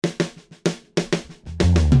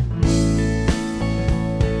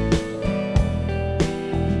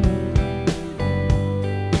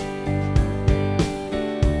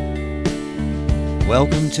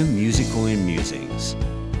Welcome to Musicoin Musings.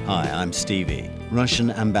 Hi, I'm Stevie, Russian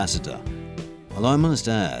ambassador. Although I must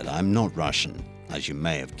add, I'm not Russian, as you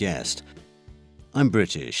may have guessed. I'm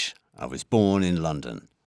British. I was born in London.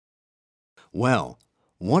 Well,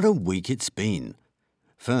 what a week it's been.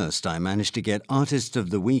 First, I managed to get Artist of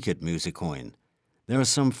the Week at Musicoin. There are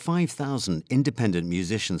some 5,000 independent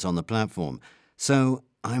musicians on the platform, so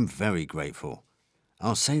I'm very grateful.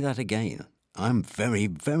 I'll say that again. I'm very,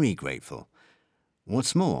 very grateful.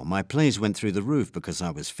 What's more, my plays went through the roof because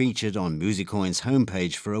I was featured on Musicoin's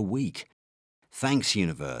homepage for a week. Thanks,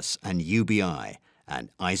 Universe and UBI and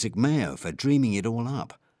Isaac Mayo for dreaming it all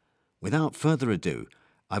up. Without further ado,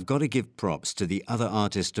 I've got to give props to the other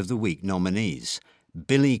Artist of the Week nominees,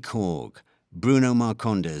 Billy Korg, Bruno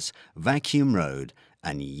Marcondes, Vacuum Road,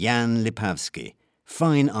 and Jan Lipavsky.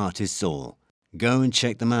 Fine artists all. Go and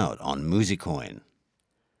check them out on Musicoin.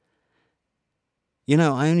 You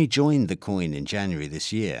know, I only joined the coin in January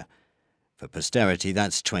this year. For posterity,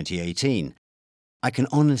 that's 2018. I can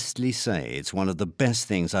honestly say it's one of the best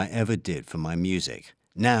things I ever did for my music.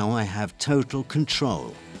 Now I have total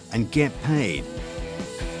control and get paid.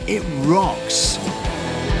 It rocks!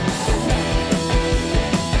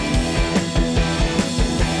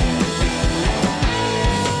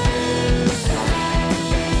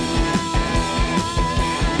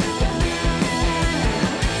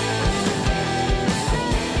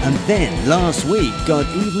 And then last week got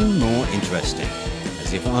even more interesting.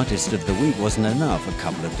 As if Artist of the Week wasn't enough, a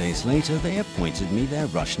couple of days later they appointed me their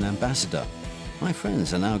Russian ambassador. My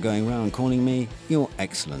friends are now going around calling me Your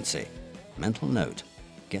Excellency. Mental note,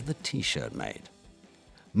 get the t-shirt made.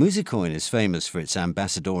 Musicoin is famous for its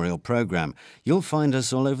ambassadorial program. You'll find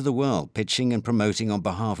us all over the world pitching and promoting on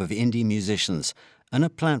behalf of indie musicians and a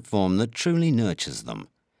platform that truly nurtures them.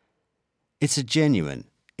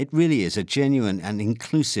 It really is a genuine and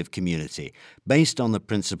inclusive community based on the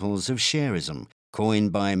principles of shareism,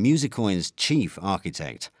 coined by Musicoin's chief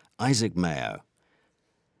architect, Isaac Mayo.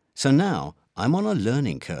 So now I'm on a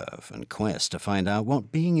learning curve and quest to find out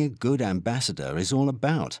what being a good ambassador is all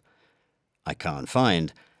about. I can't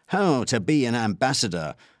find How to Be an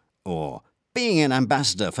Ambassador or Being an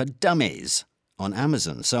Ambassador for Dummies on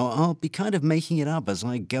Amazon, so I'll be kind of making it up as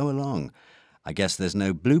I go along. I guess there's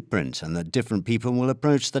no blueprint and that different people will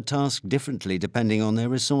approach the task differently depending on their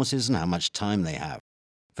resources and how much time they have.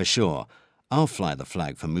 For sure, I'll fly the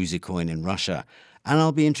flag for Musicoin in Russia, and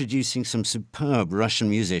I'll be introducing some superb Russian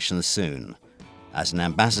musicians soon. As an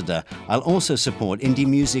ambassador, I'll also support indie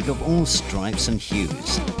music of all stripes and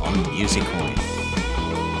hues on Musicoin.